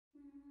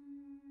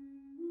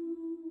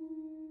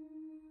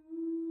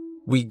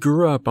We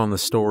grew up on the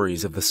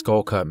stories of the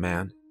Skullcut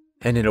Man,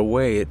 and in a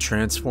way it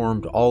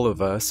transformed all of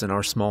us in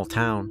our small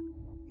town.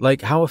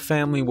 Like how a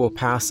family will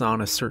pass on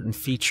a certain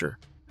feature,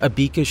 a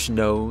beakish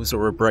nose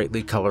or a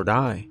brightly colored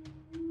eye.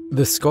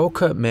 The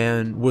Skullcut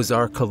Man was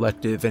our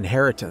collective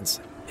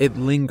inheritance. It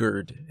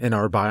lingered in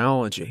our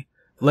biology,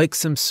 like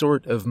some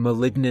sort of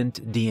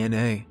malignant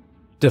DNA,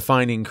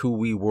 defining who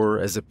we were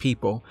as a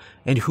people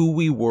and who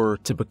we were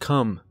to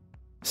become.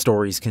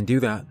 Stories can do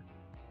that.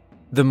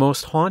 The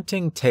most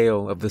haunting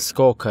tale of the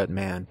Skullcut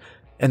Man,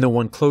 and the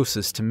one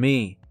closest to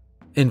me,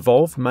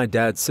 involved my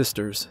dad's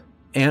sisters,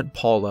 Aunt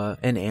Paula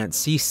and Aunt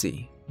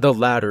Cece, the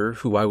latter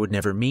who I would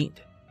never meet.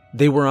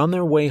 They were on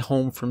their way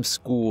home from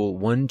school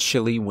one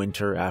chilly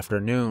winter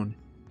afternoon.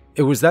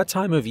 It was that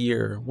time of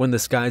year when the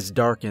skies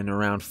darken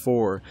around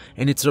 4,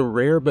 and it's a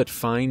rare but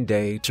fine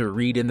day to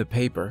read in the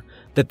paper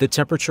that the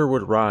temperature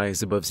would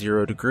rise above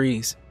 0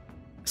 degrees.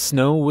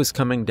 Snow was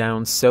coming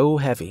down so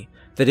heavy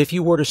that if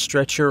you were to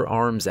stretch your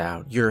arms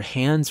out, your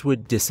hands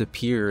would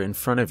disappear in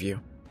front of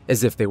you,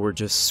 as if they were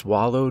just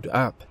swallowed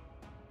up.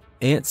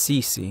 Aunt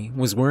Cece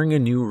was wearing a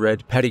new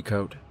red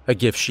petticoat, a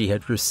gift she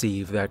had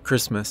received that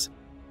Christmas.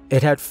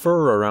 It had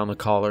fur around the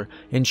collar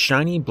and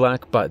shiny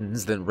black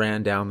buttons that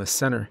ran down the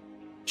center.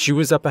 She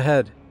was up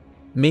ahead,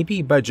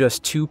 maybe by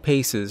just 2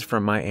 paces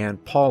from my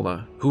Aunt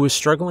Paula, who was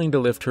struggling to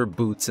lift her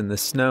boots in the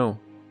snow.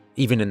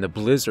 Even in the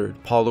blizzard,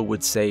 Paula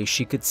would say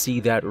she could see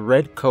that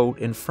red coat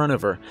in front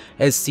of her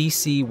as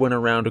Cece went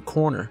around a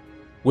corner,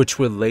 which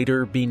would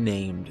later be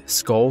named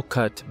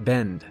Skullcut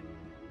Bend.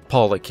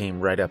 Paula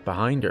came right up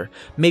behind her,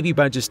 maybe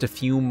by just a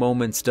few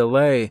moments'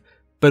 delay,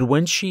 but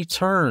when she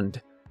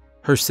turned,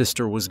 her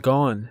sister was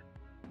gone.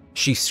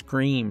 She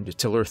screamed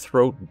till her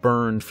throat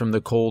burned from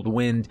the cold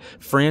wind,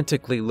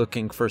 frantically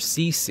looking for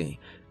Cece,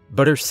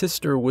 but her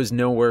sister was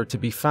nowhere to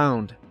be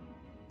found.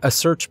 A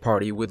search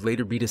party would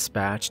later be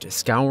dispatched,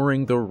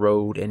 scouring the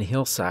road and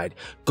hillside,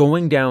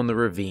 going down the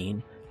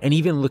ravine, and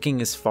even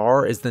looking as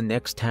far as the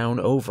next town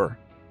over.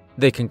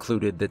 They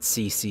concluded that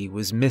Cece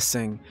was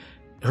missing,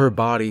 her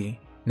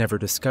body never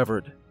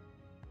discovered.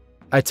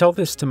 I tell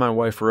this to my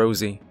wife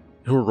Rosie,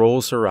 who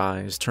rolls her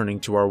eyes, turning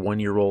to our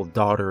 1-year-old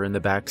daughter in the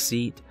back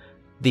seat.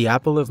 The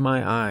apple of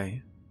my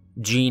eye,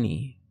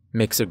 Jeannie,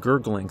 makes a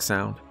gurgling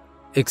sound,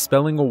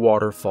 expelling a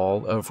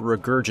waterfall of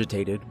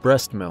regurgitated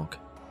breast milk.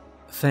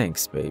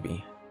 "Thanks,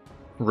 baby,"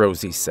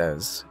 Rosie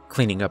says,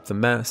 cleaning up the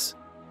mess.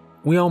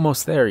 "We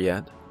almost there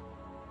yet?"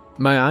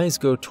 My eyes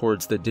go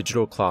towards the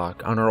digital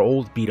clock on our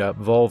old beat-up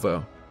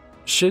Volvo.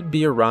 Should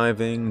be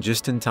arriving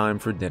just in time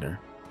for dinner.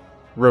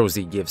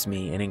 Rosie gives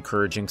me an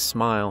encouraging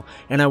smile,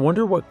 and I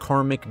wonder what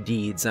karmic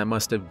deeds I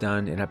must have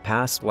done in a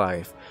past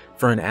life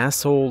for an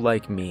asshole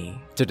like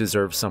me to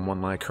deserve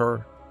someone like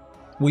her.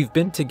 We've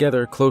been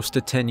together close to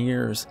 10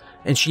 years,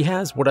 and she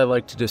has what I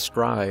like to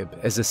describe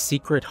as a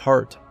secret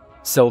heart,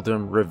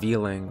 seldom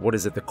revealing what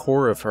is at the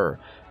core of her,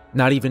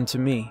 not even to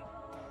me.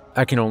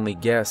 I can only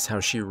guess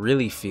how she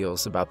really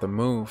feels about the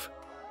move.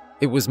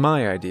 It was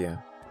my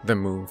idea, the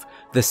move,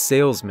 the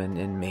salesman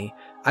in me.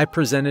 I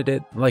presented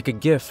it like a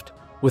gift,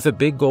 with a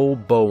big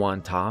old bow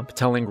on top,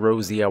 telling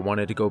Rosie I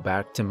wanted to go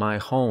back to my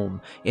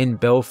home in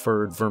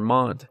Belford,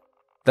 Vermont.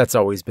 That's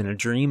always been a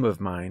dream of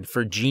mine,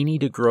 for Jeannie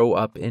to grow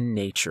up in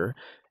nature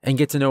and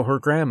get to know her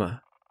grandma.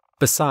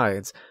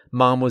 Besides,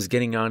 Mom was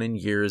getting on in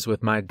years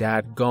with my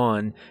dad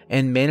gone,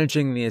 and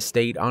managing the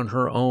estate on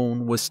her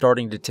own was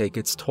starting to take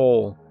its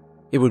toll.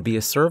 It would be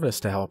a service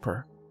to help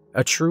her,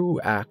 a true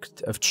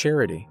act of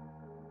charity.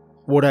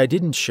 What I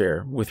didn't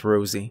share with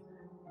Rosie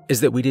is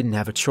that we didn't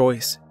have a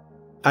choice.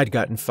 I'd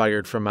gotten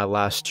fired from my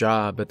last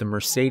job at the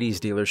Mercedes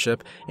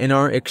dealership, and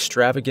our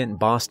extravagant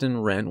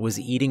Boston rent was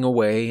eating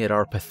away at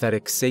our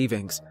pathetic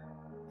savings.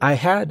 I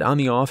had, on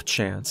the off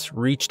chance,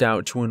 reached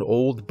out to an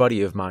old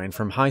buddy of mine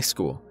from high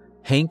school,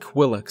 Hank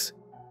Willix,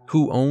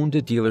 who owned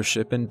a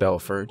dealership in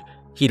Belford.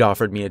 He'd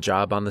offered me a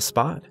job on the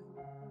spot.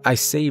 I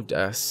saved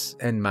us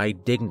and my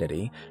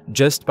dignity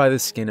just by the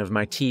skin of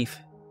my teeth.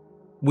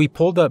 We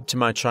pulled up to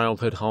my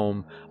childhood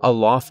home, a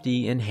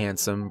lofty and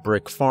handsome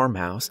brick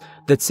farmhouse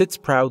that sits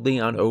proudly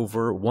on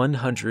over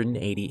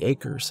 180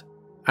 acres.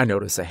 I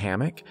notice a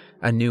hammock,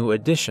 a new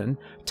addition,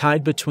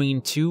 tied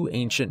between 2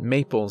 ancient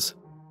maples.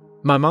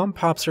 My mom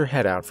pops her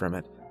head out from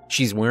it.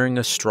 She's wearing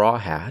a straw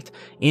hat.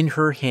 In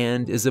her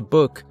hand is a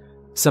book,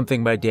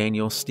 something by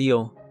Daniel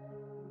Steele.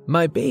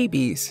 "My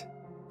babies!"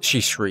 she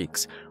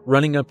shrieks,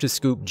 running up to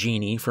scoop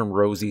Jeannie from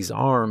Rosie's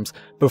arms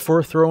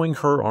before throwing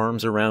her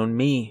arms around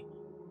me.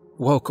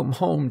 "Welcome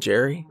home,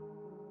 Jerry."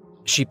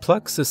 She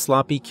plucks a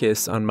sloppy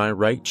kiss on my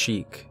right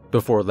cheek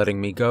before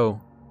letting me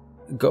go.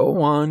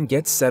 "Go on,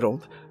 get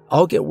settled.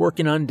 I'll get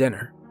working on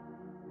dinner."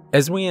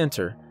 As we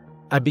enter,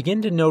 I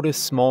begin to notice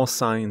small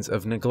signs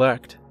of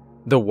neglect.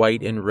 The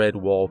white and red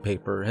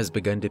wallpaper has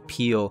begun to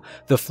peel,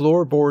 the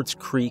floorboards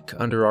creak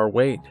under our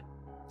weight.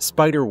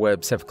 Spider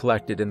webs have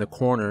collected in the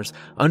corners,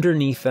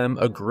 underneath them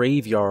a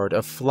graveyard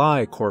of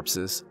fly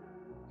corpses.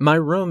 My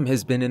room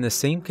has been in the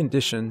same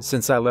condition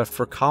since I left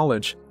for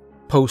college.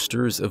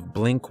 Posters of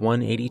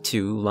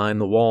Blink-182 line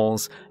the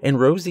walls, and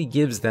Rosie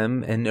gives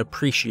them an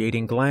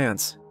appreciating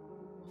glance.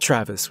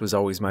 Travis was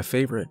always my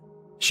favorite,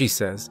 she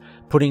says,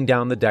 putting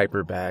down the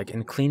diaper bag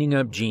and cleaning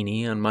up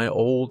Jeannie on my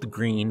old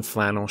green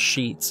flannel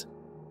sheets.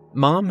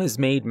 Mom has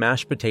made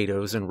mashed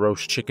potatoes and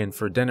roast chicken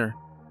for dinner.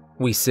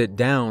 We sit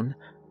down,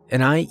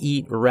 and I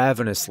eat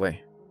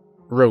ravenously.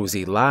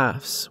 Rosie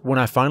laughs when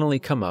I finally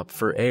come up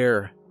for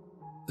air.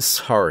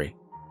 Sorry,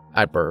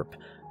 I burp,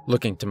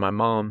 looking to my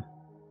mom.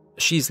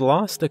 She's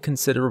lost a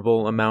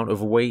considerable amount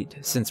of weight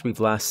since we've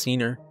last seen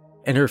her,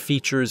 and her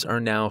features are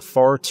now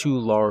far too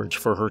large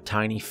for her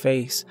tiny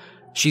face.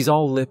 She's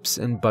all lips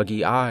and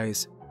buggy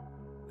eyes.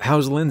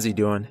 How's Lindsay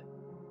doing?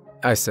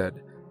 I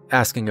said,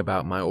 asking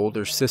about my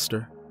older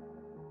sister.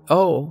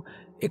 Oh,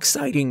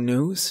 exciting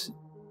news.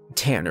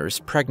 Tanner's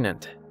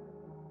pregnant.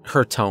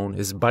 Her tone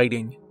is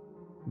biting.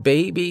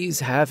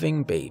 Babies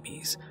having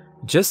babies,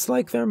 just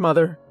like their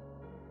mother.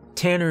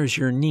 Tanner's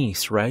your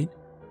niece, right?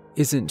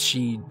 Isn't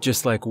she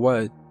just like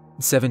what,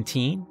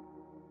 17?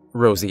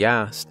 Rosie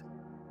asked.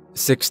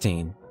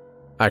 16.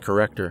 I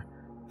correct her.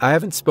 I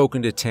haven't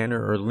spoken to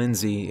Tanner or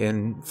Lindsay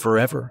in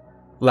forever.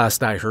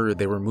 Last I heard,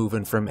 they were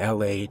moving from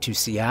LA to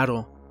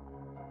Seattle.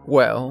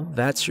 Well,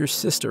 that's your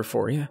sister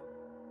for you,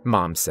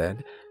 Mom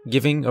said,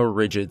 giving a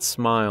rigid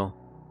smile.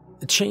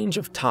 A change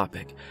of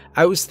topic.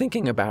 I was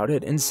thinking about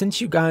it, and since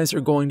you guys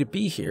are going to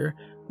be here,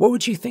 what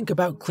would you think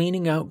about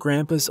cleaning out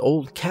Grandpa's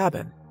old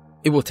cabin?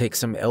 It will take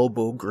some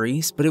elbow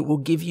grease, but it will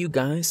give you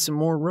guys some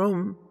more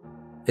room.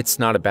 It's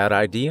not a bad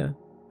idea,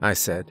 I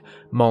said,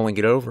 mulling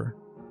it over.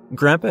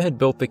 Grandpa had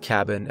built the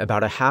cabin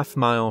about a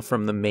half-mile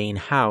from the main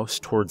house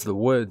towards the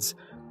woods.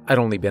 I'd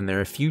only been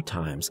there a few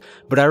times,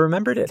 but I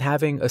remembered it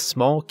having a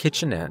small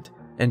kitchenette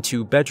and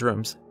 2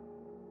 bedrooms.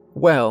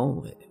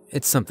 Well,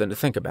 it's something to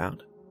think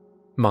about,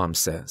 Mom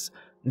says,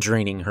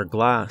 draining her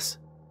glass.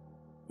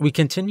 We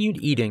continued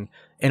eating,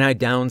 and I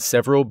downed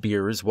several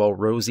beers while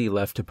Rosie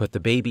left to put the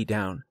baby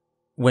down.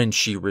 When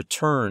she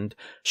returned,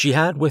 she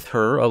had with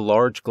her a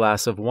large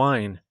glass of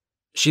wine.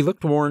 She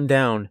looked worn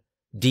down,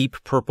 deep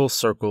purple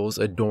circles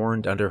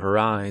adorned under her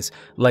eyes,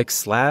 like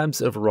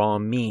slabs of raw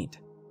meat.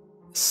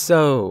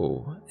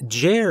 So,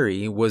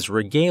 Jerry was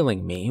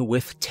regaling me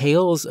with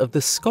tales of the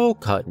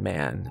Skullcut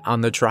Man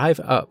on the drive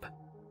up,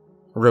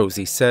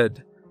 Rosie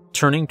said,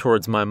 turning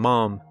towards my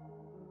mom.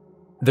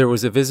 There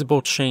was a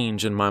visible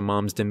change in my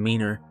mom's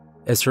demeanor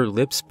as her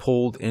lips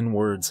pulled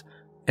inwards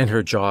and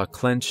her jaw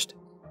clenched.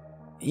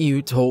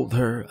 You told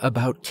her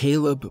about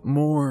Caleb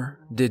Moore,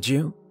 did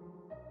you?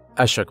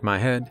 I shook my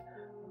head.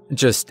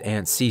 Just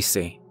Aunt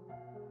Cece.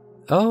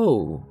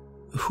 Oh,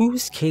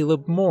 who's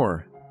Caleb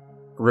Moore?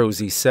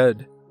 Rosie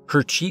said,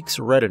 her cheeks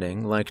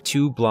reddening like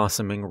 2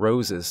 blossoming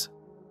roses.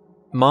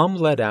 Mom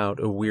let out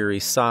a weary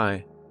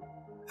sigh.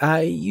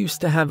 I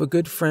used to have a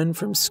good friend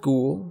from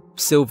school,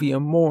 Sylvia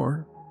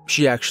Moore.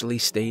 She actually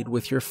stayed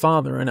with your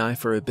father and I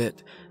for a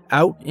bit,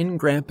 out in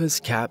Grandpa's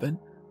cabin,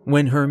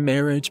 when her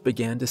marriage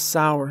began to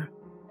sour.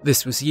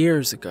 This was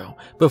years ago,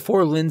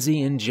 before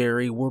Lindsay and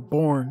Jerry were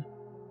born.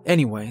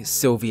 Anyway,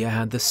 Sylvia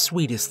had the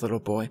sweetest little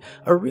boy,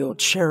 a real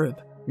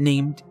cherub,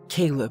 named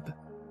Caleb.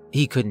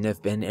 He couldn't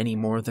have been any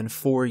more than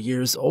 4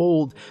 years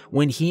old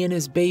when he and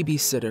his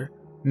babysitter,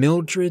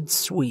 Mildred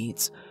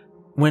Sweets,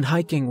 went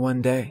hiking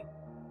one day.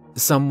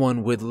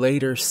 Someone would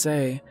later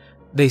say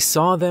they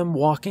saw them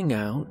walking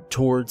out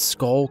towards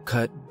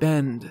Skullcut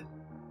Bend.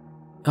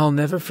 I'll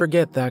never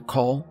forget that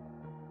call.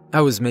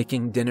 I was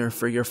making dinner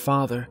for your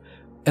father,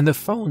 and the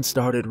phone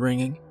started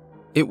ringing.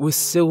 It was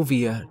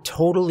Sylvia,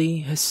 totally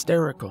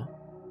hysterical.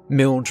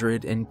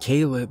 Mildred and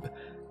Caleb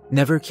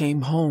never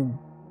came home.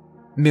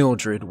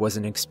 Mildred was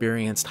an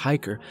experienced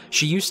hiker.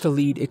 She used to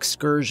lead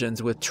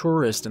excursions with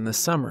tourists in the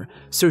summer,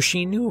 so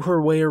she knew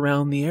her way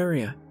around the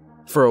area.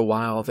 For a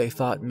while, they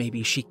thought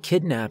maybe she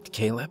kidnapped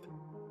Caleb.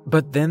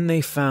 But then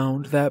they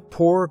found that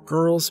poor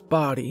girl's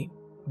body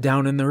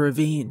down in the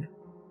ravine.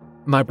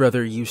 My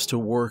brother used to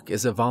work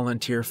as a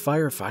volunteer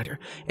firefighter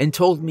and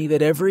told me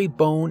that every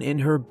bone in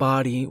her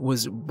body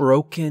was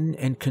broken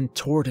and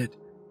contorted.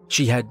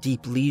 She had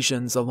deep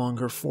lesions along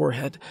her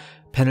forehead,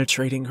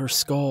 penetrating her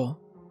skull.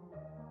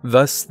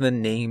 Thus the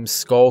name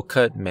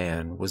Skullcut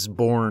Man was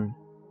born,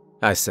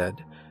 I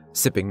said,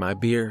 sipping my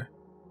beer.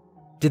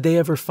 Did they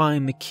ever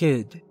find the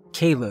kid,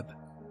 Caleb?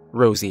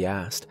 Rosie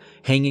asked,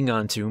 hanging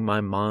onto my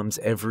mom's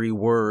every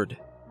word.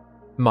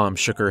 Mom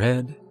shook her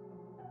head.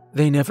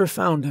 They never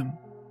found him.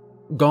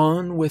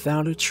 Gone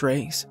without a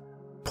trace.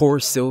 Poor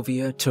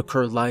Sylvia took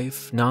her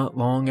life not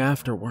long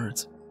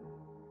afterwards.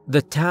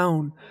 The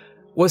town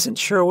wasn't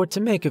sure what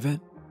to make of it.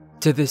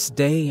 To this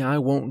day, I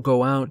won't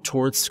go out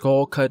towards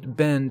Skullcut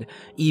Bend,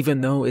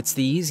 even though it's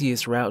the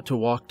easiest route to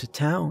walk to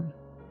town.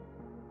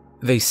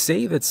 They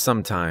say that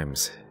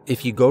sometimes,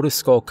 if you go to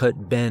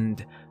Skullcut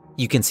Bend,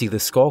 you can see the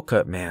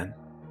Skullcut Man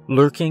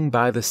lurking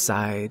by the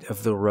side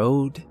of the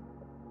road,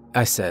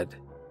 I said,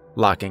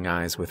 locking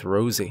eyes with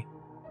Rosie.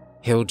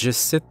 He'll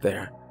just sit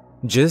there,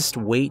 just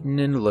waiting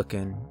and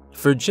looking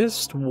for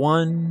just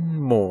one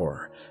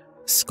more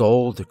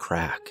skull to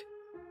crack.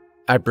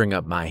 I bring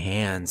up my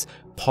hands,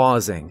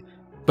 pausing,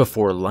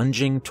 before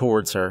lunging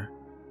towards her.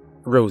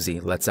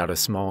 Rosie lets out a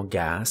small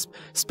gasp,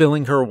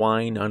 spilling her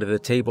wine onto the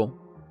table.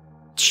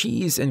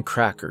 "Cheese and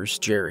crackers,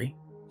 Jerry,"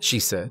 she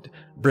said,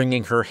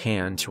 bringing her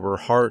hand to her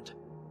heart.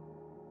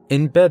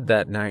 In bed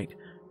that night,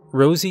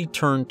 Rosie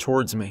turned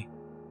towards me.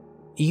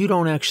 "You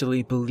don't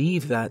actually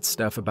believe that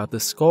stuff about the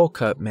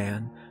Skullcut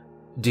Man,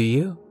 do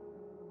you?"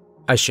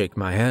 I shake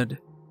my head.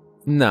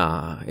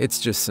 "Nah, it's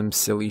just some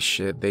silly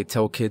shit they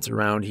tell kids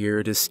around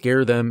here to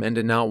scare them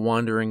into not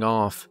wandering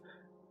off.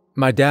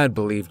 My dad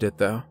believed it,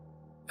 though.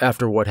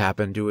 After what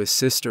happened to his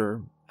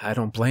sister, I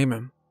don't blame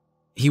him.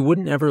 He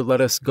wouldn't ever let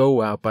us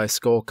go out by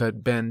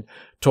Skullcut Bend,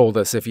 told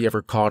us if he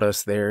ever caught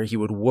us there, he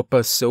would whoop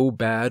us so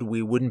bad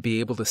we wouldn't be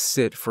able to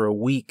sit for a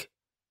week."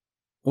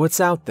 "What's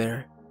out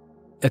there?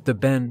 At the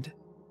bend?"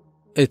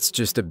 "It's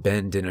just a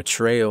bend in a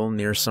trail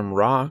near some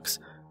rocks.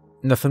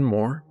 Nothing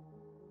more."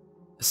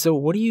 "So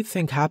what do you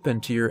think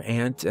happened to your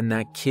aunt and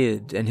that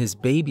kid and his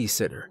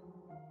babysitter?"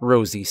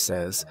 Rosie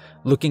says,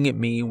 looking at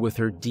me with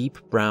her deep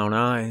brown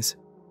eyes.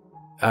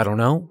 "I don't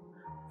know.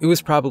 It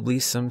was probably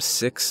some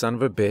sick son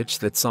of a bitch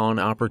that saw an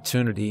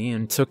opportunity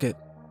and took it."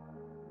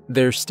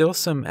 There's still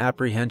some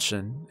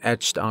apprehension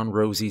etched on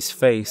Rosie's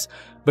face,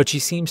 but she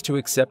seems to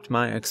accept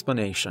my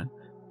explanation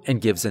and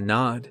gives a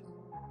nod.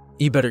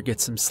 "You better get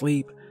some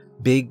sleep.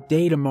 Big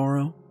day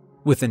tomorrow,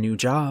 with a new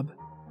job."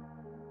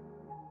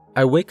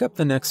 I wake up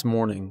the next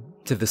morning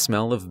to the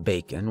smell of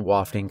bacon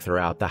wafting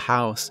throughout the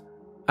house.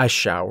 I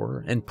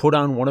shower and put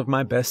on one of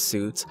my best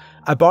suits.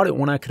 I bought it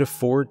when I could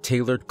afford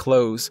tailored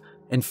clothes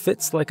and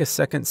fits like a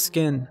second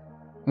skin.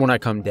 When I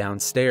come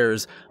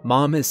downstairs,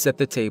 Mom has set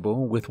the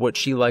table with what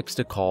she likes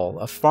to call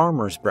a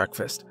farmer's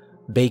breakfast: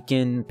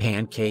 bacon,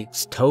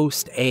 pancakes,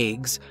 toast,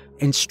 eggs,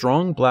 and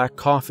strong black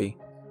coffee.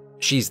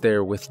 She's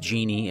there with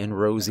Jeannie and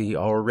Rosie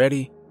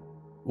already.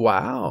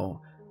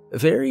 "Wow,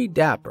 very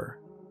dapper,"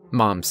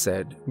 Mom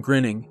said,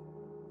 grinning.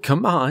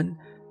 "Come on,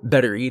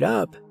 better eat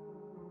up."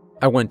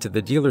 I went to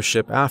the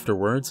dealership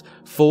afterwards,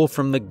 full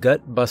from the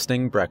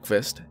gut-busting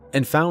breakfast,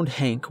 and found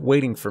Hank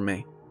waiting for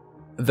me.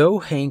 Though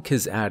Hank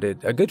has added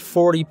a good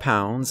 40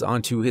 pounds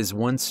onto his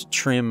once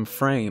trim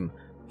frame,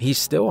 he's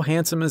still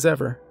handsome as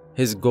ever,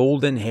 his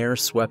golden hair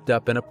swept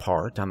up and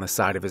apart on the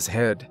side of his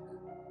head.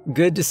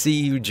 "Good to see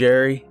you,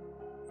 Jerry.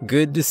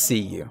 Good to see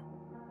you."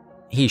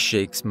 He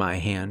shakes my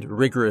hand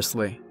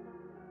rigorously.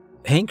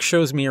 Hank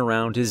shows me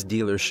around his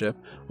dealership,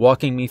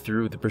 walking me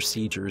through the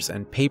procedures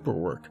and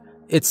paperwork.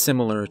 It's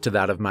similar to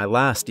that of my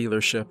last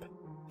dealership.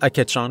 I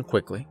catch on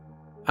quickly.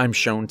 I'm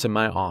shown to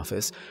my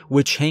office,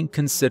 which Hank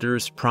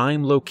considers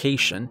prime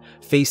location,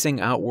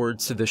 facing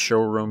outwards to the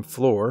showroom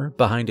floor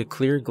behind a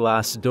clear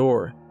glass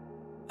door.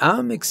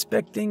 "I'm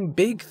expecting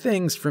big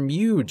things from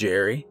you,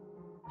 Jerry,"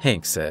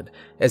 Hank said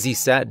as he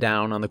sat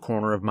down on the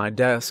corner of my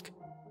desk.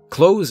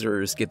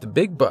 "Closers get the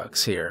big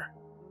bucks here."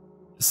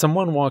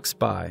 Someone walks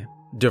by,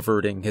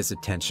 diverting his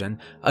attention,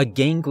 a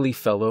gangly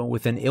fellow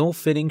with an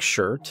ill-fitting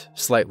shirt,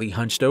 slightly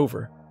hunched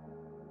over.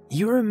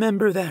 "You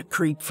remember that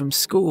creep from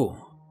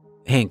school?"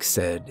 Hank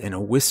said in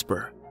a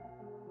whisper.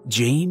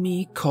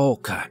 "Jamie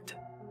Colcutt."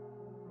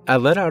 I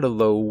let out a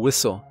low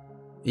whistle.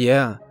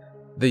 "Yeah,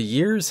 the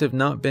years have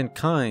not been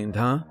kind,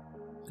 huh?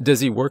 Does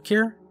he work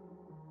here?"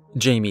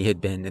 Jamie had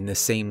been in the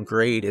same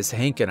grade as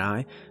Hank and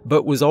I,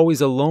 but was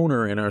always a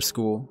loner in our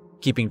school,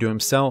 keeping to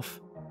himself.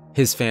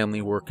 His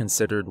family were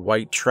considered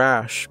white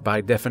trash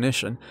by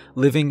definition,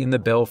 living in the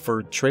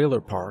Belford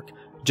trailer park,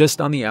 just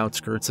on the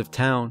outskirts of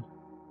town.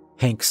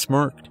 Hank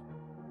smirked.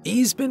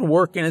 "He's been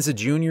working as a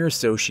junior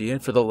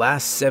associate for the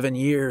last 7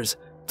 years.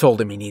 Told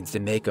him he needs to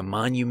make a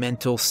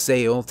monumental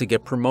sale to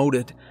get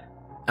promoted.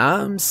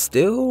 I'm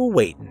still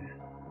waiting."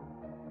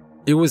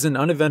 It was an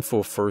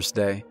uneventful first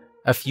day.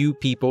 A few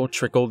people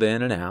trickled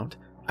in and out.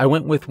 I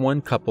went with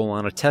one couple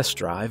on a test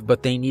drive,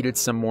 but they needed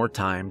some more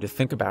time to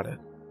think about it.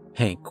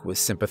 Hank was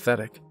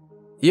sympathetic.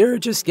 "You're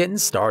just getting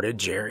started,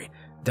 Jerry.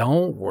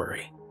 Don't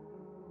worry."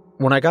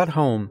 When I got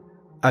home,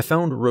 I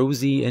found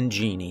Rosie and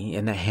Jeannie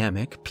in the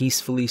hammock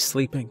peacefully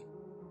sleeping.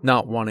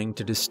 Not wanting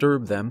to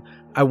disturb them,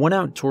 I went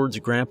out towards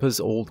Grandpa's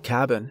old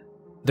cabin.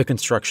 The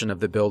construction of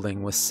the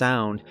building was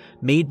sound,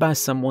 made by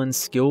someone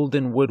skilled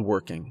in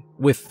woodworking,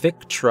 with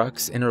thick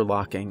trucks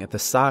interlocking at the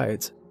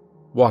sides.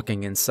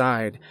 Walking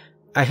inside,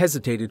 I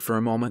hesitated for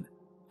a moment,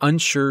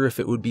 unsure if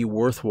it would be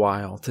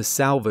worthwhile to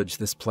salvage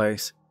this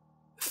place.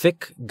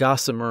 Thick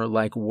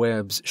gossamer-like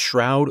webs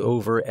shroud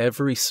over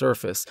every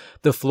surface.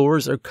 The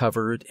floors are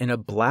covered in a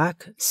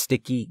black,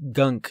 sticky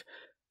gunk,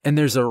 and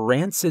there's a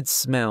rancid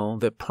smell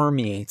that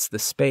permeates the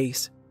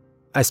space.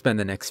 I spend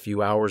the next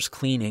few hours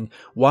cleaning,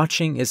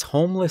 watching as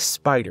homeless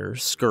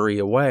spiders scurry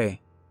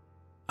away.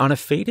 On a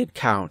faded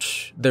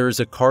couch, there is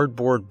a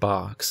cardboard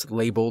box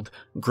labeled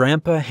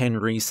Grandpa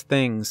Henry's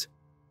Things.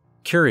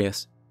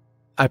 Curious,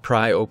 I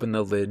pry open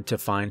the lid to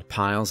find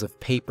piles of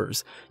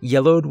papers,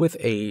 yellowed with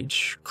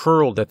age,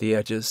 curled at the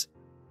edges.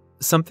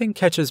 Something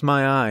catches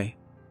my eye,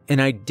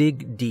 and I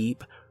dig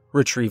deep,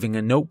 retrieving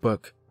a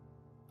notebook.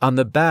 On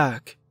the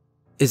back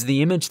is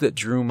the image that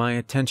drew my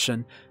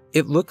attention.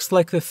 It looks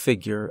like the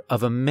figure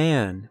of a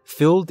man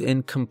filled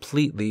in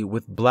completely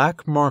with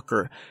black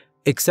marker,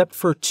 except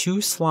for 2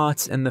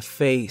 slots in the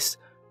face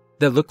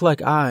that look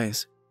like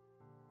eyes.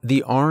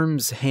 The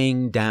arms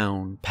hang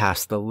down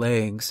past the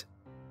legs,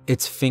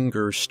 its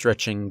fingers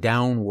stretching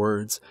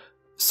downwards,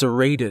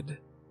 serrated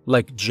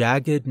like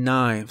jagged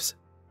knives.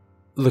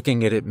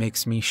 Looking at it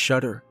makes me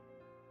shudder.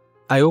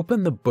 I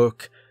opened the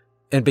book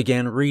and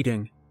began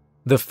reading,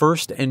 the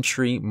first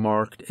entry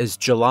marked as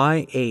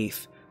July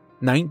 8th,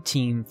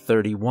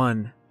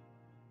 1931.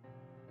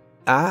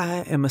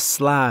 I am a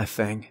sly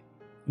thing.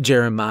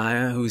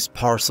 Jeremiah, whose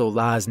parcel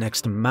lies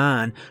next to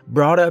mine,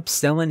 brought up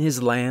selling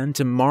his land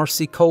to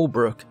Marcy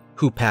Colebrook,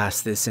 who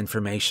passed this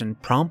information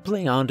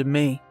promptly on to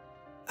me.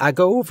 I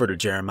go over to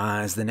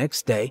Jeremiah's the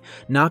next day,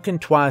 knocking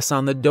twice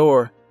on the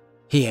door.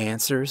 He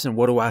answers, and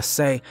what do I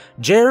say?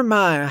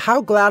 Jeremiah,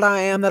 how glad I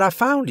am that I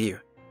found you.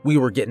 We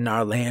were getting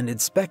our land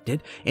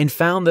inspected and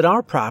found that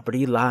our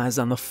property lies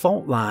on the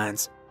fault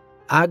lines.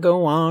 I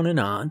go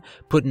on,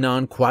 putting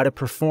on quite a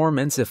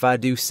performance if I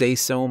do say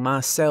so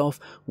myself.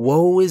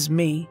 Woe is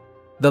me.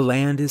 The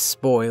land is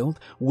spoiled,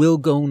 will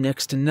go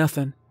next to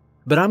nothing,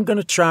 but I'm going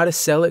to try to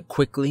sell it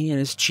quickly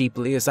and as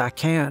cheaply as I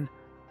can.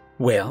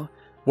 Well,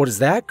 what does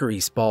that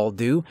greaseball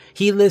do?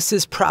 He lists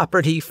his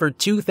property for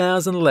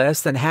 $2,000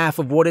 less than half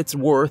of what it's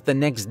worth the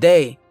next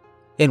day.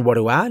 And what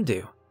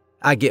do?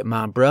 I get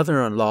my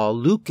brother-in-law,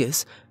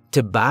 Lucas,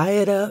 to buy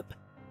it up,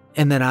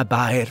 and then I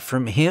buy it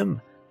from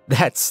him.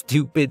 That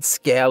stupid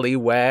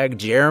scallywag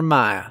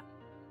Jeremiah.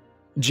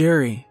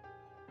 Jerry,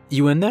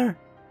 you in there?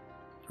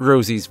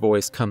 Rosie's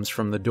voice comes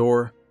from the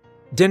door.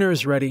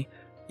 Dinner's ready.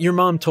 Your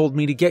mom told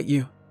me to get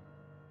you.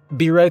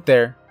 Be right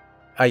there,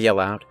 I yell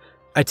out.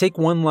 I take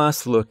one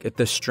last look at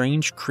the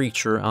strange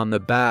creature on the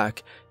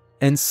back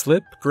and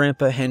slip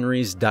Grandpa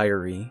Henry's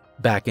diary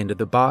back into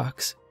the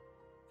box.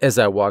 As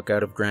I walk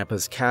out of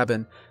Grandpa's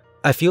cabin,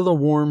 I feel a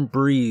warm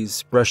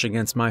breeze brush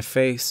against my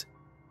face.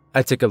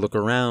 I take a look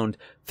around,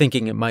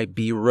 thinking it might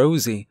be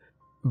Rosie,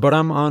 but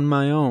I'm on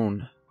my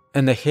own,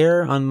 and the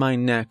hair on my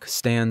neck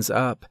stands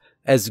up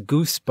as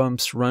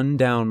goosebumps run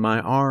down my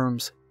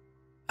arms.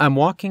 I'm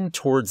walking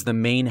towards the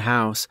main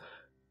house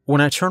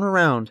when I turn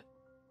around.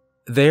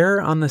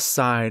 There on the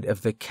side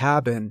of the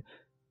cabin,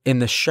 in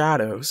the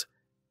shadows,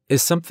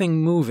 is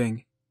something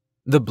moving.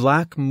 The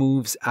black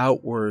moves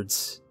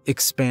outwards,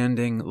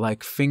 expanding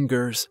like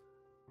fingers.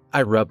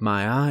 I rub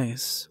my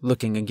eyes,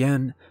 looking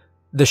again.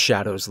 The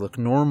shadows look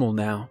normal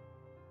now.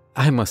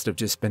 I must have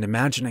just been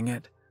imagining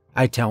it,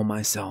 I tell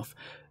myself,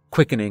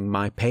 quickening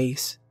my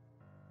pace.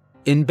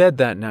 In bed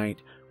that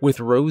night, with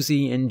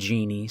Rosie and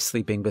Jeannie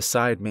sleeping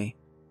beside me,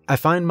 I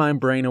find my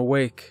brain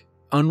awake,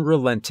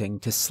 unrelenting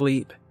to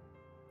sleep.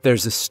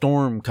 There's a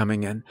storm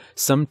coming in,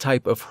 some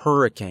type of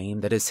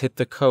hurricane that has hit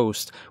the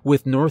coast,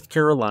 with North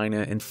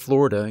Carolina and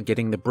Florida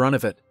getting the brunt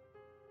of it.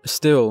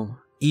 Still,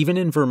 even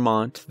in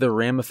Vermont, the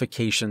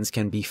ramifications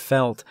can be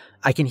felt.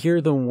 I can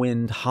hear the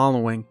wind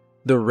hollowing,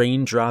 the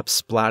raindrops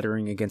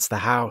splattering against the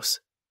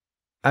house.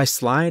 I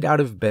slide out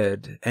of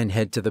bed and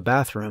head to the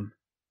bathroom.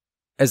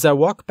 As I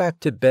walk back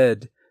to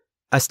bed,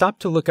 I stop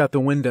to look out the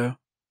window.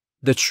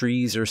 The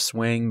trees are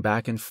swaying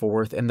back and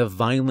forth in the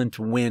violent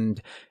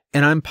wind,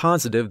 and I'm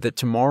positive that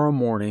tomorrow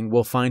morning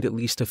we'll find at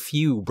least a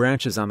few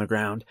branches on the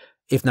ground,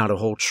 if not a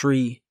whole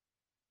tree.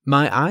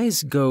 My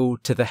eyes go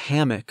to the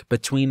hammock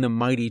between the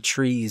mighty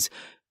trees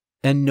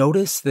and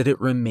notice that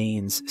it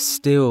remains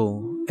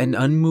still and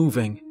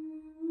unmoving.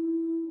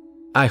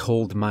 I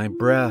hold my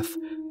breath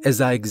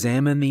as I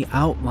examine the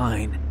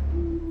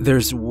outline.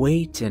 There's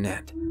weight in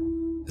it.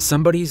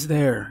 Somebody's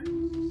there.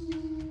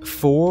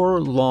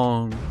 4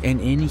 long and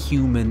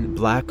inhuman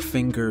black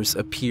fingers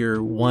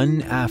appear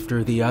one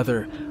after the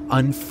other,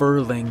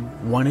 unfurling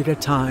one at a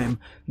time,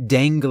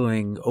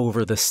 dangling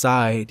over the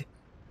side.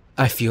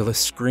 I feel a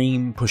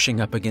scream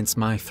pushing up against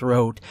my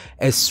throat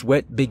as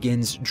sweat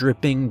begins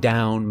dripping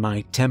down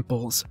my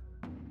temples.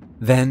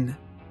 Then,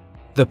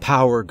 the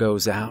power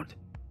goes out,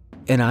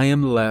 and I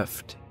am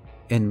left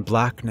in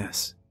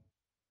blackness.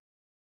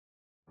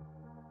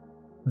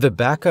 The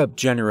backup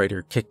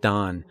generator kicked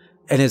on,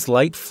 and as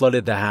light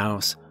flooded the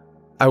house,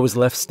 I was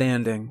left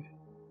standing,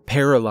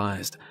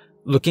 paralyzed,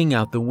 looking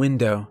out the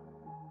window.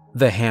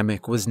 The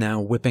hammock was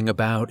now whipping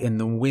about in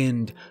the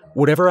wind,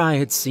 whatever I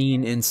had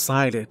seen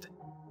inside it,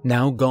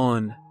 now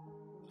gone.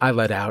 I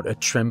let out a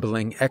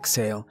trembling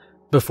exhale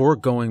before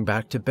going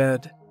back to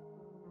bed.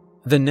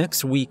 The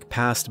next week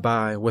passed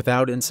by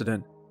without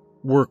incident.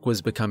 Work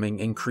was becoming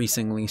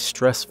increasingly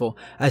stressful.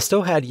 I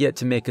still had yet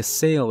to make a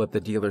sale at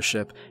the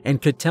dealership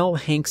and could tell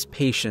Hank's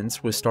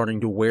patience was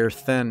starting to wear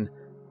thin.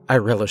 I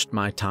relished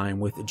my time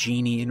with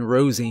Jeannie and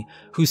Rosie,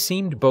 who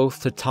seemed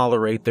both to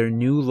tolerate their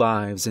new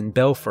lives in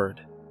Belford.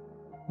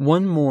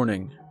 One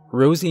morning,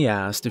 Rosie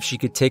asked if she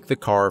could take the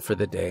car for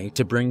the day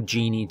to bring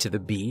Jeannie to the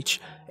beach,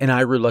 and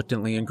I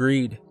reluctantly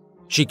agreed.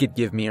 She could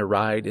give me a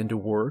ride into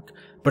work,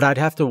 but I'd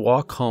have to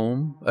walk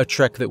home, a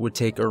trek that would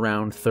take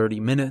around 30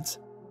 minutes.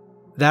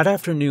 That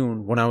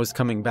afternoon, when I was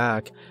coming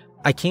back,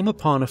 I came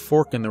upon a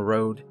fork in the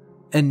road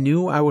and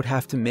knew I would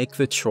have to make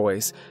the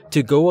choice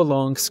to go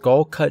along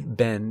Skullcut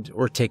Bend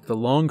or take the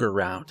longer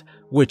route,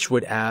 which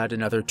would add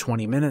another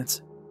 20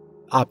 minutes.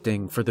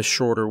 Opting for the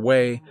shorter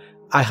way,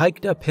 I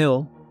hiked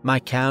uphill, my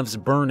calves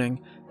burning,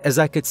 as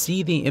I could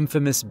see the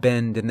infamous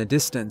bend in the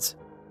distance.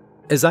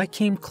 As I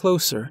came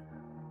closer,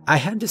 I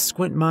had to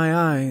squint my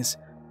eyes.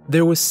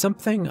 There was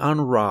something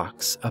on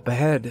rocks up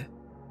ahead.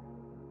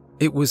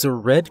 It was a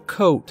red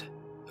coat,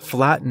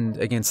 flattened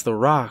against the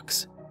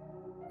rocks.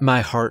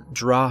 My heart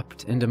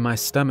dropped into my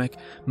stomach,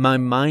 my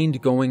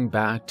mind going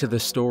back to the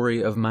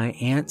story of my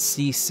Aunt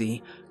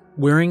Cece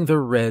wearing the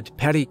red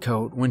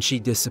petticoat when she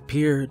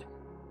disappeared.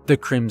 The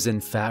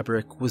crimson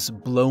fabric was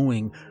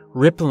blowing,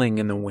 rippling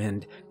in the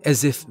wind,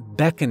 as if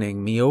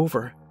beckoning me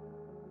over.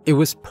 It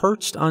was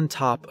perched on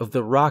top of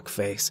the rock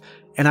face,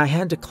 and I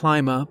had to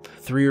climb up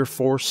 3 or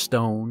 4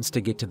 stones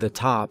to get to the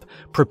top,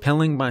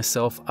 propelling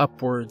myself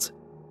upwards.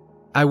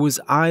 I was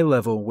eye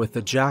level with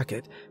the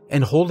jacket,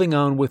 and holding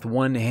on with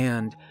one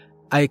hand,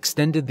 I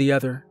extended the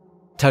other,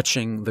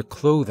 touching the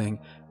clothing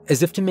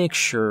as if to make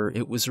sure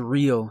it was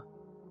real.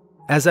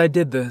 As I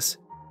did this,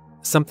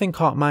 something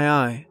caught my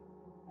eye.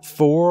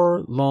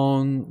 4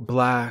 long,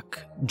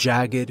 black,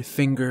 jagged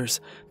fingers,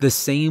 the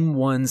same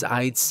ones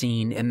I'd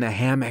seen in the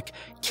hammock,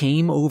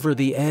 came over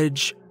the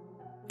edge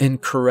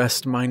and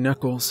caressed my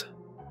knuckles.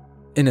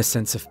 In a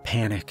sense of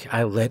panic,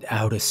 I let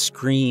out a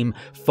scream,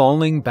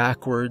 falling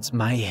backwards,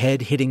 my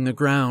head hitting the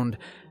ground,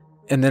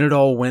 and then it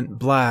all went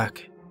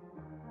black.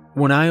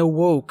 When I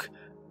awoke,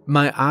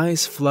 my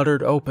eyes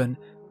fluttered open.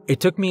 It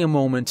took me a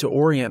moment to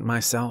orient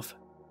myself.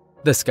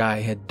 The sky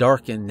had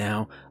darkened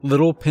now,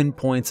 little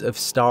pinpoints of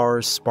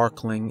stars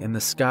sparkling in the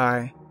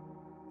sky.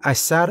 I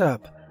sat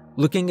up,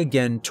 looking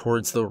again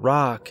towards the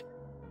rock.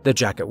 The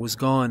jacket was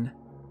gone.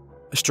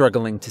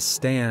 Struggling to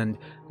stand,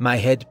 my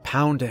head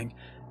pounding,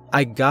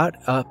 I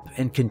got up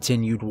and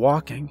continued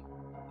walking.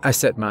 I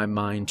set my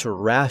mind to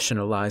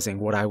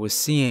rationalizing what I was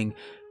seeing.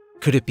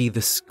 Could it be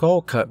the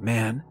Skullcut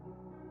Man?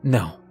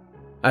 No.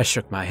 I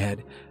shook my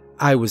head.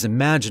 I was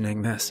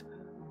imagining this.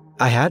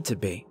 I had to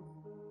be.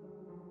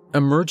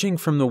 Emerging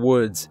from the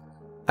woods,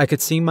 I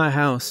could see my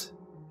house.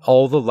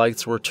 All the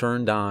lights were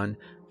turned on,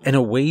 and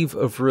a wave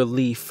of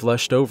relief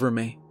flushed over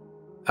me.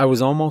 I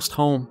was almost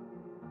home.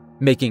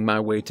 Making my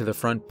way to the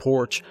front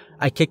porch,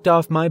 I kicked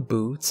off my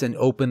boots and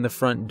opened the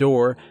front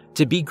door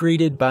to be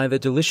greeted by the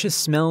delicious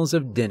smells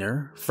of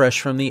dinner, fresh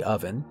from the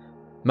oven.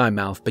 My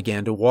mouth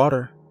began to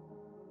water.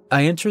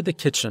 I entered the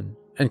kitchen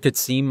and could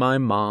see my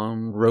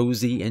mom,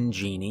 Rosie, and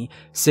Jeannie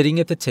sitting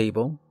at the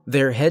table,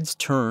 their heads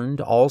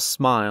turned, all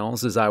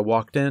smiles as I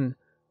walked in.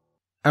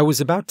 I was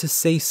about to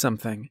say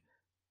something,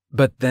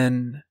 but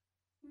then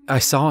I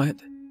saw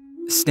it,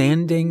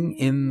 standing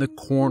in the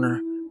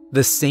corner,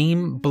 the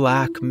same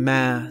black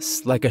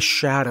mass like a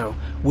shadow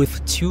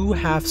with 2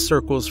 half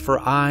circles for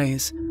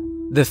eyes,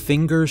 the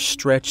fingers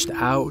stretched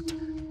out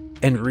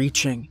and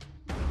reaching.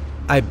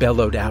 I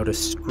bellowed out a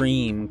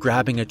scream,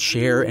 grabbing a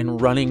chair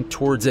and running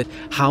towards it,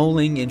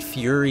 howling in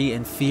fury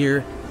and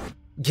fear.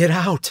 "Get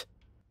out!"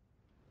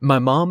 My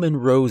mom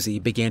and Rosie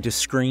began to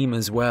scream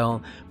as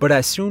well, but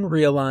I soon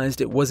realized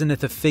it wasn't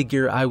at the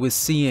figure I was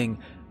seeing,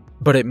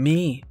 but at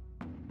me.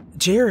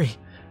 "Jerry,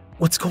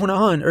 what's going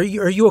on? Are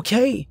you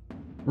okay?"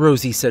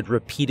 Rosie said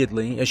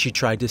repeatedly as she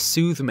tried to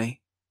soothe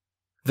me.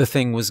 The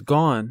thing was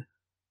gone,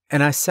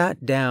 and I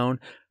sat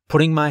down,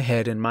 putting my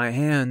head in my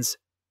hands.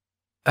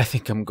 "I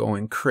think I'm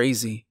going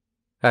crazy,"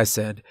 I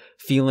said,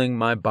 feeling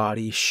my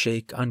body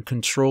shake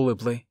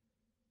uncontrollably.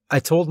 I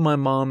told my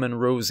mom and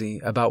Rosie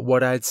about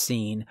what I'd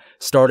seen,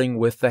 starting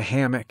with the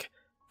hammock,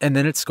 and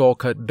then at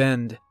Skullcut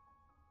Bend.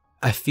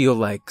 "I feel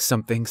like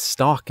something's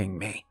stalking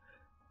me.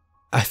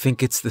 I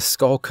think it's the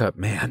Skullcut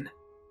Man."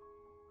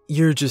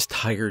 "You're just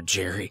tired,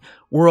 Jerry.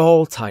 We're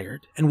all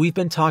tired, and we've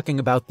been talking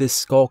about this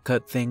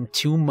Skullcut thing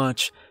too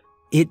much.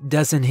 It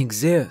doesn't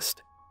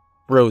exist,"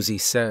 Rosie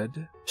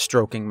said,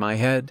 stroking my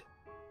head.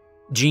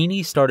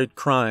 Jeannie started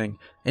crying,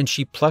 and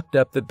she plucked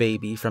up the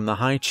baby from the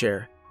high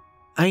chair.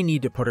 "I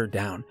need to put her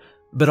down,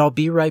 but I'll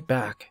be right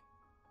back."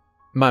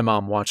 My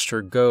mom watched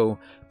her go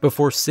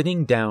before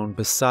sitting down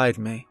beside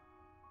me.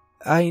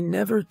 "I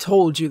never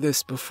told you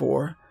this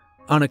before,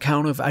 on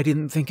account of I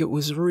didn't think it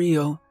was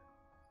real,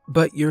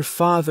 but your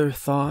father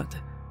thought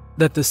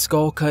that the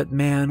Skullcut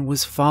Man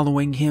was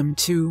following him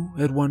too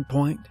at one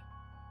point."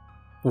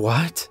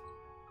 "What?"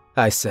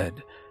 I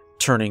said,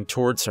 turning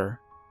towards her.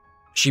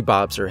 She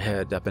bobs her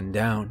head up and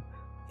down.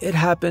 "It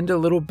happened a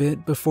little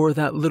bit before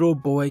that little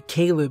boy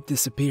Caleb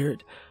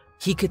disappeared.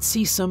 He could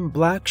see some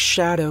black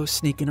shadow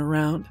sneaking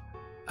around.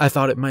 I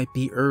thought it might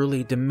be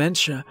early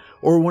dementia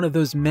or one of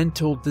those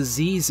mental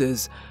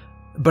diseases,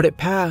 but it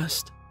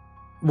passed.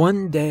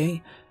 One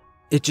day,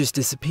 it just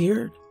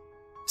disappeared.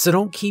 So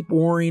don't keep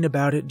worrying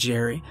about it,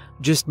 Jerry.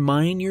 Just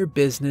mind your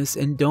business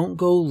and don't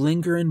go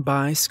lingering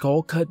by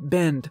Skullcut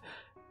Bend.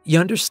 You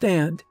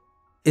understand?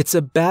 It's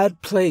a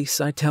bad place,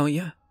 I tell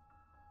you."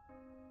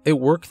 At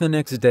work the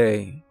next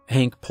day,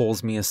 Hank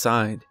pulls me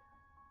aside.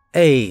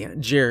 "Hey,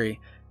 Jerry,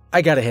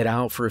 I gotta head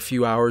out for a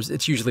few hours.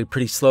 It's usually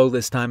pretty slow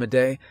this time of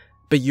day,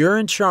 but you're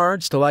in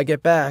charge till I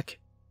get back."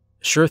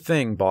 "Sure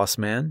thing, boss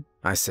man,"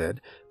 I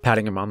said,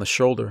 patting him on the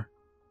shoulder.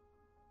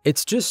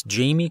 It's just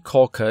Jamie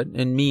Colcutt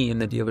and me in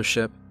the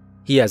dealership.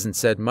 He hasn't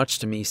said much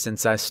to me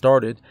since I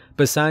started,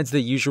 besides the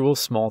usual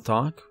small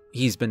talk,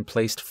 He's been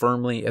placed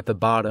firmly at the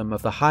bottom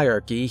of the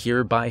hierarchy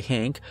here by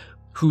Hank,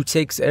 who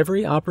takes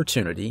every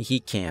opportunity he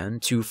can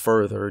to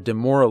further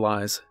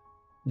demoralize.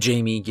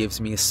 Jamie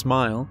gives me a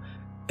smile,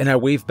 and I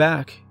wave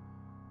back.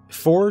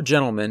 4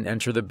 gentlemen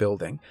enter the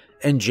building,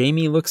 and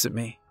Jamie looks at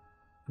me.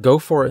 "Go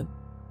for it,"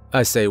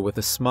 I say with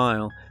a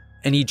smile,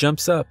 and he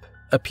jumps up,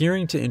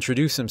 appearing to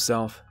introduce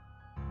himself.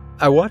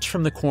 I watch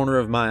from the corner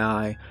of my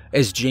eye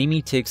as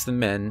Jamie takes the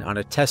men on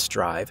a test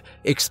drive,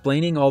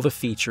 explaining all the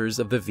features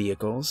of the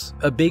vehicles,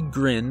 a big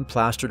grin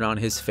plastered on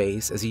his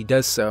face as he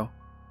does so.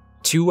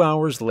 2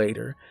 hours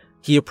later,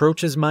 he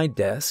approaches my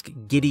desk,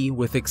 giddy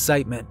with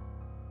excitement.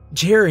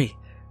 "Jerry,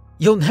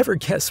 you'll never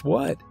guess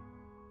what."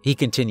 He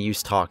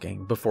continues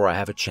talking before I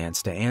have a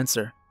chance to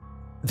answer.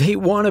 "They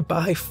want to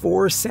buy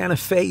 4 Santa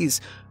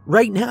Fe's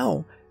right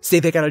now. Say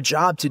they got a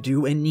job to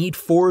do and need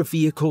 4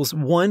 vehicles,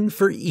 1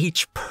 for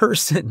each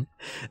person.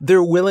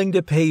 They're willing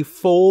to pay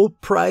full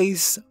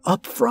price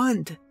up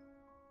front."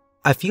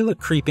 I feel a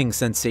creeping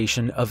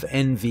sensation of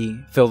envy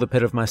fill the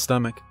pit of my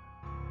stomach.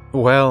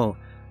 "Well,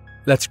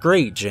 that's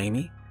great,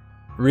 Jamie.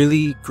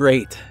 Really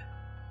great.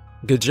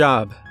 Good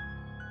job."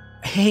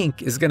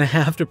 "Hank is gonna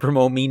have to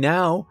promote me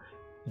now,"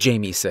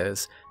 Jamie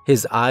says,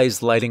 his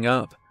eyes lighting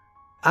up.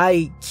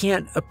 "I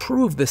can't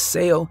approve the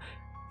sale,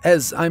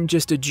 as I'm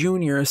just a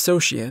junior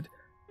associate.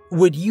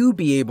 Would you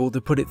be able to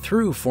put it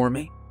through for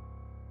me?"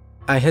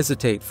 I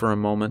hesitate for a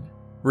moment,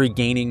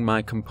 regaining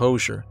my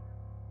composure.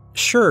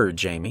 "Sure,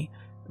 Jamie.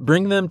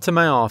 Bring them to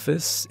my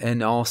office,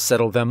 and I'll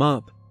settle them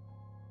up."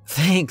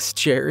 "Thanks,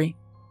 Jerry,"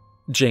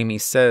 Jamie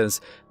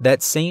says,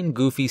 that same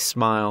goofy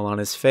smile on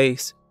his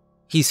face.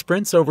 He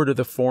sprints over to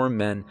the 4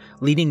 men,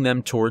 leading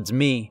them towards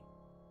me.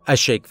 I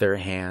shake their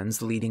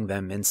hands, leading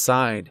them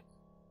inside.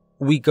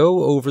 We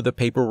go over the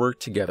paperwork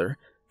together,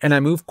 and I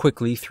move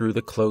quickly through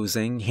the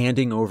closing,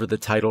 handing over the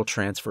title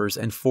transfers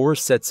and 4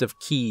 sets of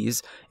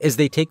keys as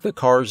they take the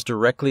cars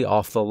directly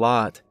off the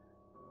lot.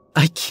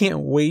 "I can't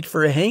wait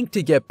for Hank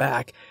to get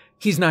back.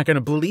 He's not going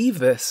to believe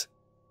this,"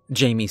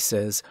 Jamie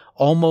says,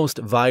 almost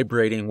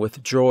vibrating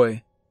with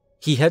joy.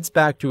 He heads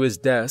back to his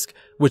desk,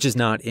 which is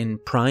not in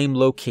prime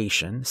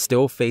location,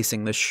 still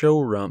facing the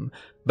showroom,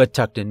 but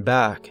tucked in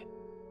back.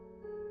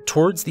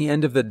 Towards the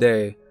end of the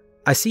day,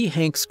 I see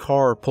Hank's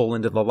car pull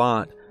into the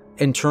lot,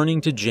 and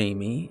turning to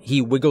Jamie,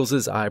 he wiggles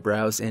his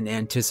eyebrows in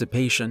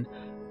anticipation.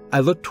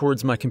 I look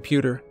towards my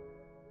computer.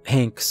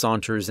 Hank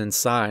saunters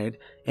inside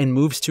and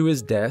moves to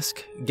his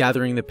desk,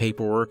 gathering the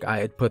paperwork I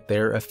had put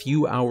there a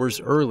few hours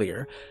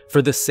earlier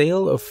for the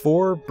sale of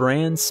 4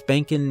 brand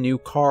spankin' new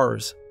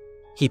cars.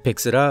 He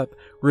picks it up,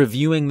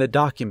 reviewing the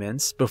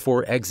documents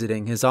before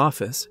exiting his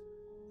office.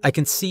 I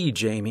can see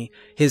Jamie,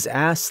 his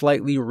ass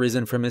slightly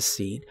risen from his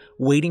seat,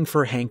 waiting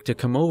for Hank to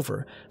come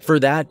over for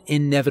that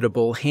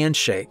inevitable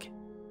handshake.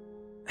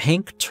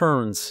 Hank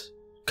turns,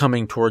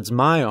 coming towards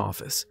my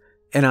office,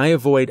 and I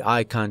avoid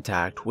eye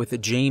contact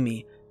with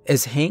Jamie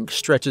as Hank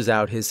stretches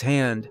out his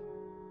hand.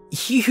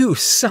 "You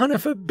son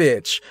of a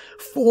bitch!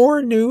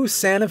 4 new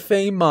Santa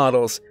Fe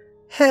models.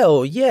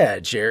 Hell yeah,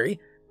 Jerry.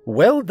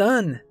 Well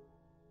done."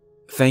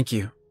 "Thank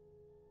you,"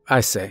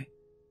 I say,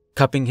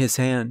 cupping his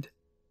hand.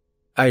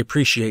 "I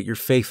appreciate your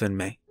faith in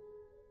me."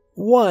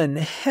 "One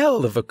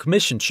hell of a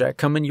commission check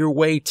coming your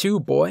way too,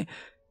 boy.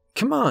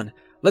 Come on,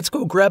 let's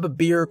go grab a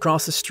beer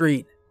across the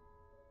street."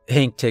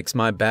 Hank takes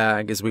my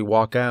bag as we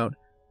walk out.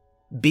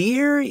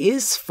 "Beer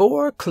is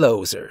for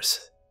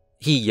closers,"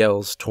 he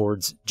yells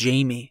towards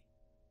Jamie.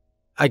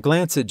 I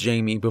glance at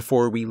Jamie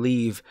before we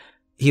leave.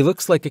 He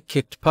looks like a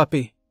kicked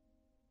puppy.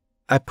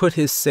 I put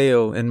his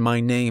sale in my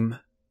name.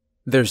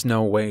 There's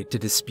no way to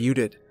dispute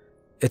it.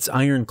 It's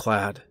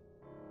ironclad.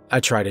 I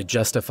try to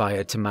justify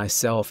it to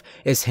myself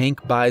as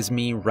Hank buys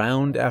me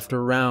round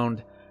after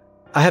round.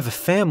 I have a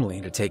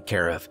family to take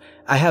care of.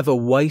 I have a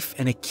wife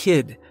and a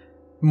kid.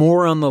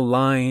 More on the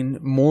line,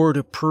 more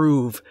to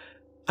prove.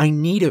 I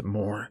need it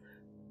more.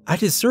 I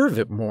deserve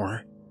it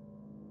more.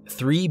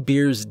 3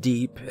 beers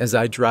deep as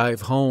I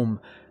drive home.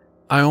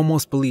 I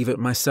almost believe it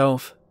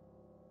myself.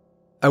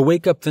 I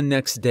wake up the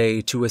next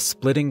day to a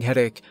splitting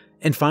headache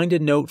and find a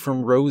note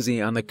from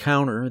Rosie on the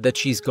counter that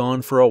she's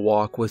gone for a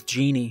walk with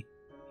Jeannie.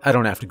 I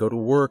don't have to go to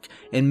work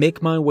and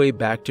make my way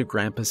back to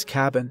Grandpa's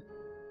cabin.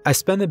 I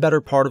spend the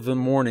better part of the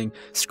morning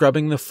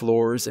scrubbing the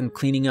floors and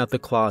cleaning out the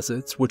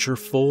closets, which are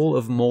full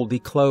of moldy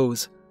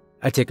clothes.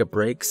 I take a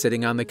break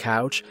sitting on the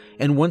couch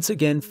and once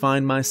again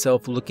find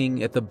myself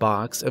looking at the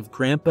box of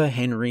Grandpa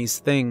Henry's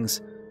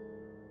things.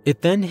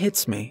 It then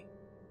hits me.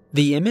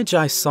 The image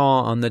I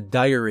saw on the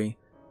diary,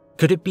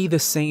 could it be the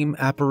same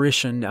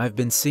apparition I've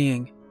been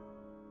seeing?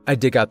 I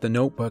dig out the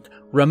notebook,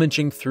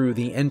 rummaging through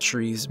the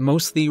entries,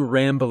 mostly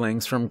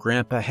ramblings from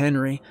Grandpa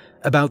Henry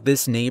about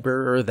this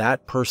neighbor or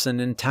that person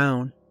in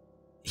town.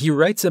 He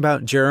writes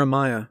about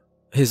Jeremiah,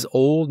 his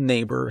old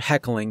neighbor,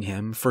 heckling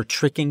him for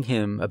tricking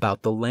him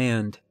about the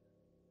land.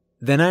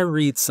 Then I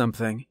read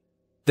something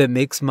that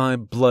makes my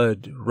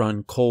blood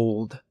run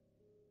cold.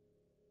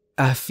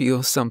 I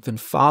feel something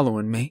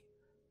following me,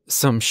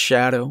 some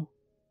shadow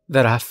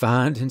that I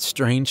find in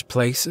strange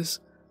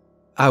places.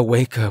 I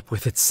wake up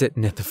with it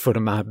sitting at the foot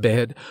of my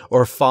bed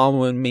or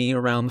following me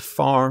around the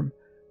farm.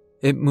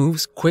 It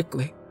moves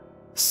quickly,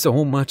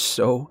 so much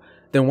so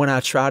that when I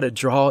try to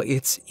draw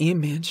its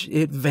image,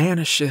 it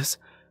vanishes.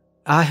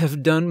 I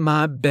have done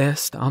my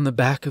best on the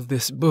back of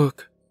this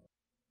book.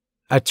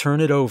 I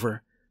turn it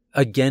over,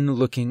 again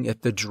looking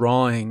at the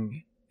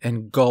drawing,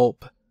 and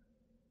gulp.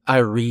 I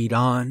read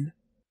on.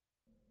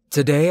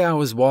 Today I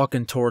was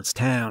walking towards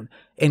town,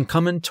 and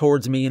coming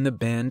towards me in the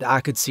bend, I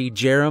could see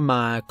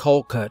Jeremiah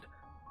Skullcut.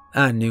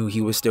 I knew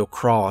he was still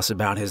cross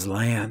about his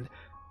land,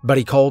 but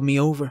he called me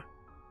over.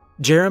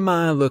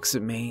 Jeremiah looks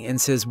at me and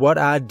says what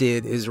I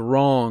did is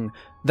wrong,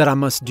 that I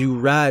must do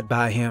right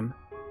by him.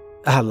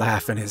 I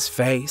laugh in his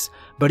face,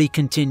 but he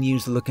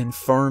continues looking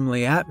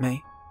firmly at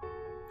me.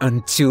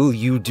 Until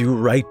you do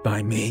right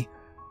by me,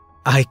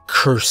 I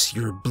curse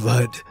your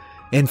blood,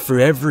 and for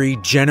every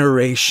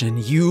generation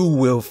you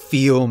will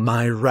feel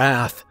my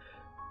wrath.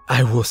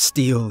 I will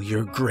steal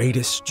your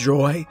greatest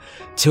joy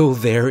till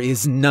there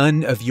is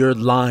none of your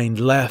line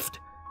left.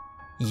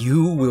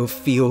 You will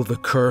feel the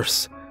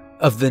curse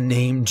of the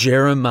name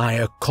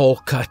Jeremiah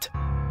Skullcut.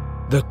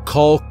 The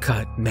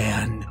Skullcut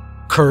Man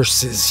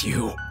curses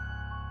you.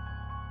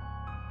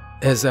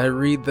 As I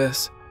read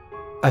this,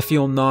 I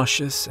feel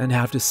nauseous and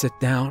have to sit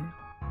down.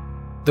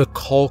 The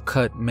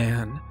Skullcut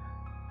Man.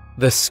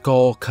 The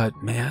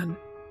Skullcut Man.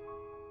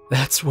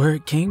 That's where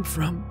it came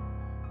from.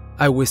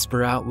 I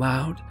whisper out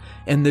loud,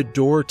 and the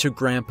door to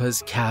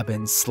Grandpa's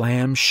cabin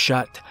slams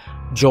shut,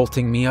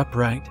 jolting me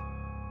upright.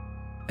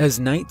 As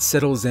night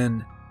settles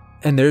in,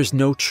 and there's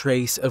no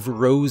trace of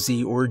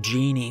Rosie or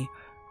Jeannie,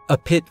 a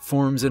pit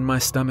forms in my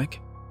stomach.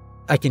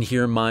 I can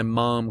hear my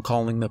mom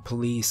calling the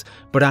police,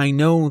 but I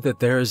know that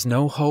there is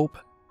no hope.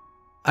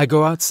 I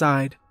go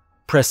outside,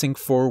 pressing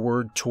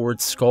forward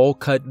towards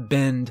Skullcut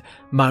Bend,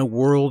 my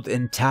world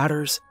in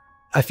tatters.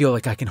 I feel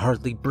like I can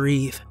hardly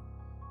breathe.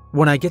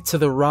 When I get to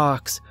the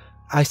rocks,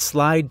 I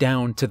slide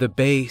down to the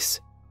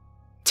base.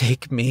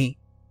 Take me,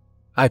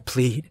 I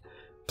plead.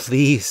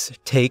 Please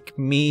take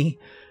me,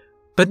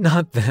 but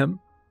not them.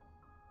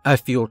 I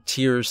feel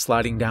tears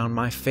sliding down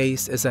my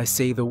face as I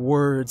say the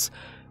words,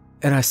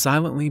 and I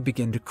silently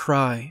begin to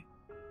cry.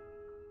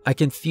 I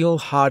can feel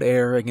hot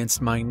air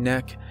against my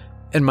neck,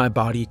 and my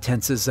body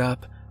tenses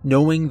up,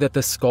 knowing that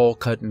the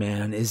Skullcut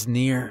Man is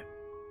near.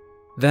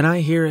 Then I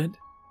hear it.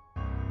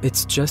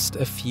 It's just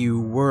a few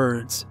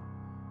words.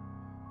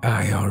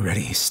 I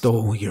already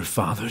stole your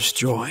father's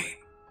joy.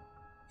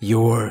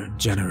 Your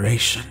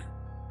generation.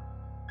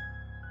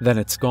 Then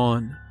it's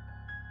gone.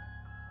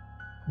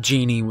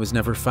 Jeannie was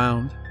never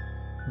found,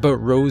 but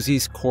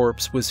Rosie's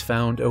corpse was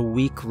found a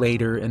week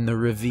later in the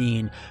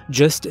ravine,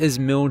 just as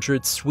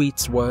Mildred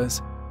Sweet's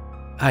was.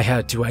 I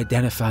had to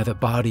identify the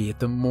body at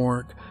the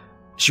morgue.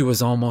 She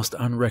was almost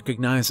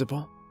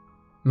unrecognizable.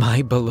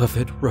 My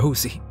beloved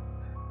Rosie.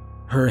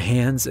 Her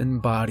hands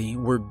and body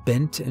were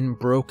bent and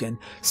broken.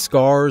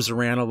 Scars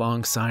ran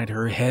alongside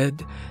her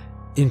head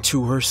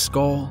into her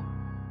skull.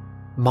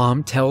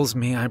 Mom tells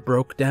me I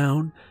broke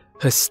down,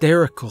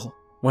 hysterical,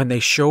 when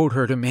they showed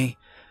her to me.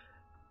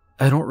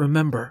 I don't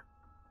remember.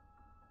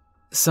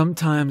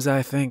 Sometimes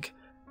I think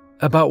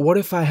about what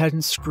if I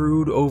hadn't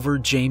screwed over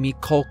Jamie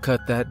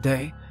Skullcut that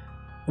day?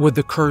 Would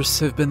the curse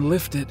have been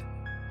lifted?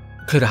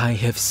 Could I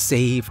have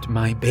saved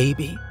my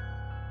baby?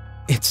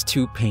 It's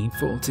too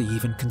painful to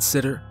even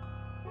consider.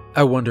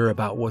 I wonder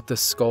about what the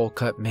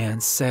Skullcut Man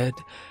said,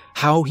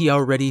 how he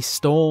already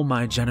stole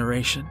my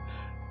generation.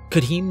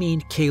 Could he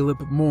mean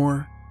Caleb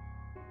more?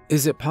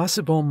 Is it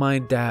possible my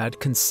dad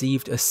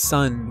conceived a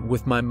son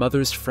with my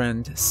mother's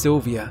friend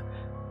Sylvia?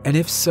 And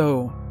if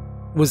so,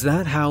 was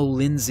that how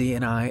Lindsay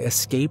and I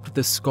escaped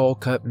the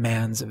Skullcut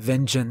Man's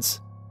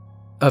vengeance?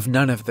 Of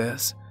none of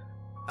this,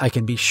 I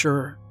can be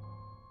sure.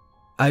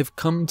 I've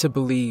come to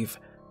believe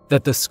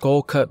that the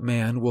Skullcut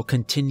Man will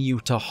continue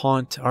to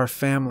haunt our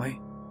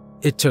family.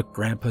 It took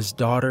Grandpa's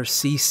daughter,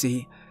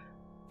 Cece,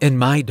 and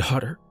my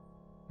daughter,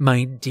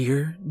 my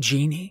dear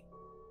Jeannie.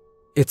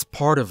 It's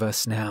part of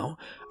us now,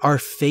 our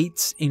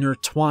fates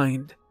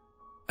intertwined.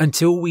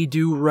 Until we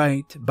do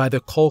right by the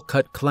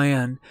Skullcut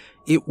clan,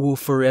 it will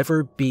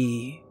forever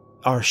be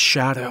our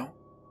shadow.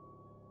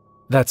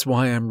 That's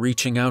why I'm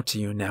reaching out to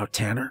you now,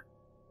 Tanner.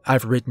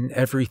 I've written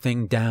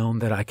everything down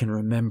that I can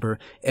remember,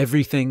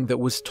 everything that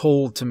was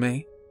told to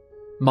me.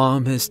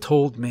 Mom has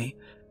told me,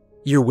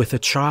 you're with a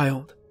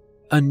child.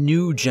 A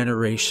new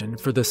generation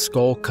for the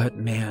Skullcut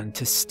Man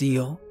to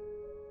steal.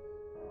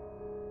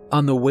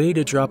 On the way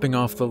to dropping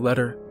off the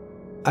letter,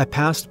 I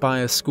passed by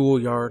a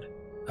schoolyard,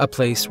 a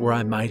place where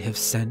I might have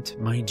sent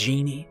my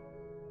Jeannie.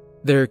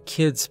 There are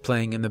kids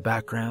playing in the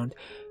background,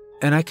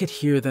 and I could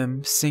hear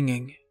them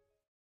singing.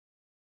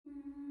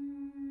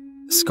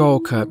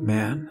 Skullcut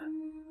Man,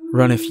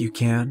 run if you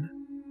can.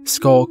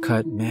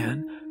 Skullcut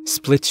Man,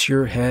 splits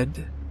your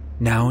head,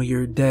 now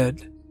you're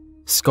dead.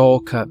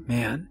 Skullcut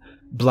Man,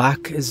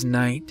 black as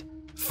night,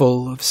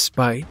 full of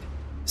spite.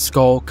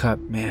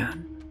 Skullcut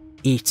Man,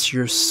 eats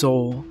your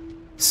soul.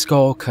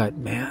 Skullcut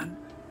Man,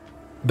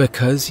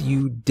 because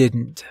you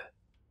didn't.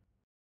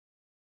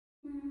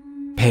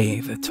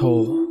 pay the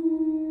toll.